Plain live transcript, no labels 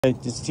Hey,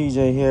 it's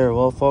TJ here.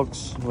 Well,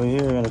 folks, we're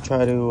here going to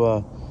try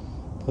to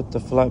put the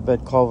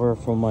flatbed cover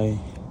for my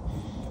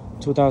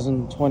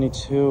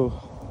 2022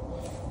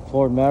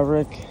 Ford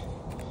Maverick.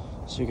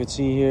 So you can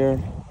see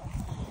here,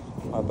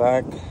 my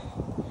back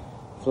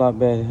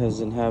flatbed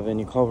doesn't have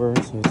any cover,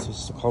 so it's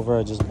just the cover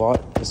I just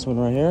bought. This one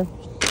right here.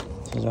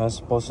 This is how it's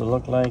supposed to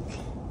look like.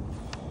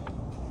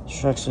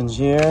 Instructions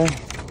here.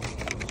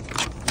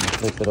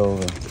 Flip it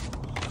over.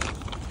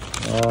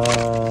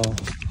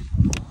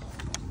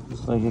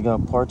 Looks like you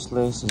got parts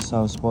list. This is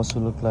how it's supposed to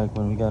look like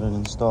when we got it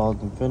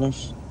installed and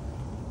finished.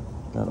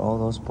 Got all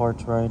those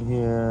parts right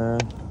here.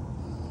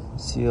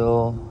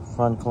 Seal,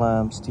 front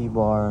clamps,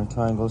 T-bar,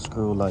 triangle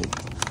screw, light.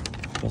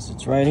 Guess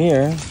it's right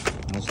here.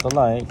 That's the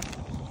light.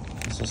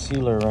 It's a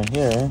sealer right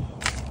here.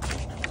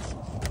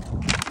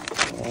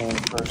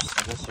 And first,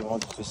 I guess you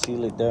want to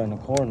seal it there in the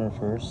corner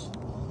first,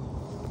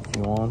 if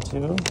you want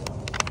to.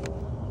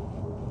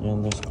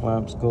 And this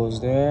clamps goes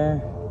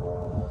there.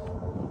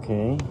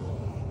 Okay.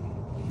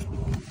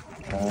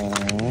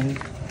 And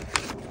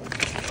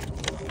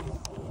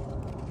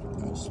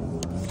there's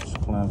some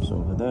clamps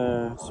over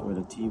there. That's where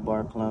the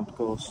T-bar clamp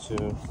goes to.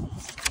 I'm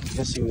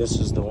guessing this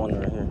is the one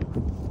right here.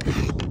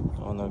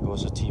 The one that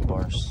goes to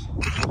T-bars.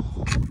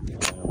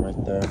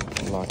 Right there,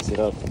 locks it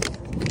up.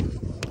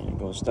 And it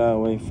goes that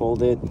way,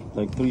 folded,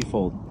 like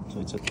three-fold. So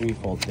it's a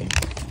three-fold thing.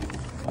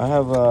 I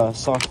have a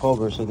soft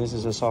cover, so this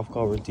is a soft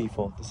cover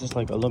T-fold. This is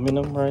like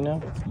aluminum right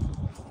now.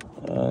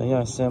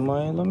 Yeah,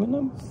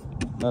 semi-aluminum.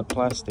 Not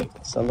plastic,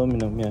 it's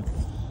aluminum, yeah.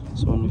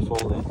 So when we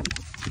fold it.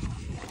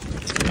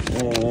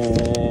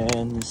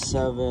 And the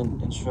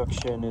 7th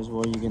instruction is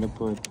where you're gonna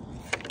put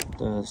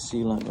the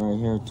sealant right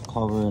here to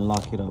cover and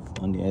lock it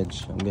up on the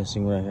edge. I'm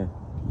guessing right here.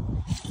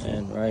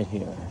 And right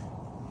here.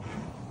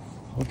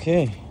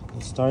 Okay,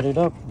 let's start it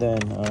up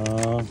then. I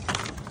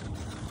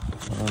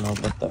don't know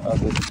about the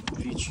other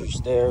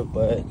features there,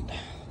 but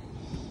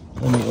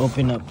let me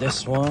open up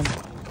this one.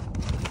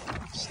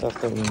 Stuff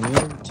that we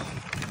need,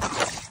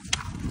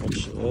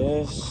 which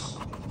is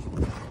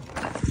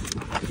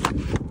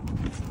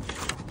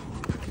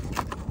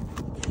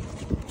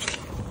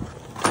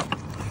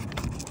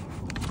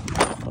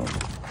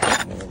I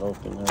had it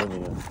open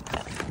earlier.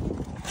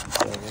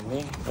 Bear with me.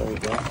 There we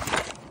go.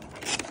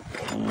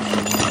 And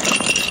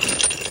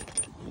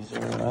these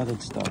are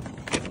added stuff.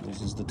 This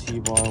is the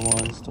T-bar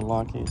ones to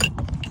lock it.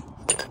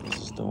 This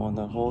is the one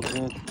that holds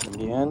it in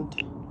the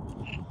end.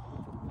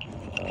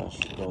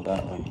 Should go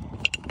that way.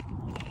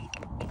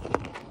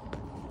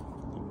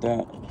 Like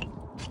that.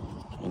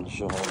 And it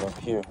should hold up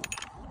here.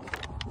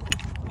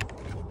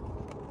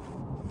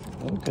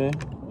 Okay,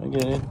 I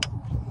get it.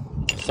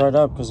 Start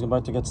up because we're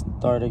about to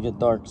get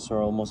dark. So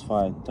we're almost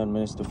 10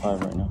 minutes to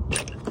 5 right now.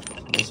 So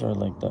these are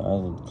like the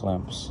added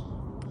clamps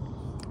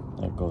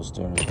that goes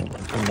there. I think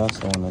that's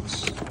the one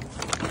that's,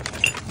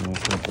 let me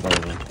flip it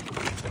over.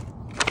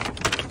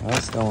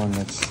 That's the one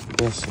that's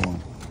this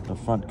one, the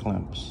front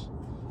clamps.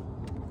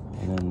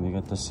 And then we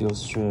got the seal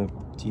strip,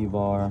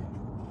 T-bar,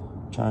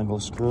 triangle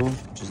screw,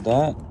 which is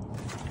that.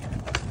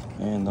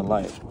 And the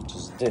light, which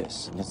is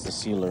this. And that's the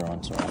sealer on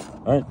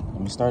top. Alright,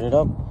 let me start it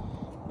up.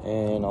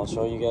 And I'll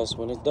show you guys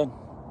when it's done.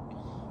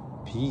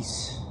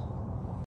 Peace.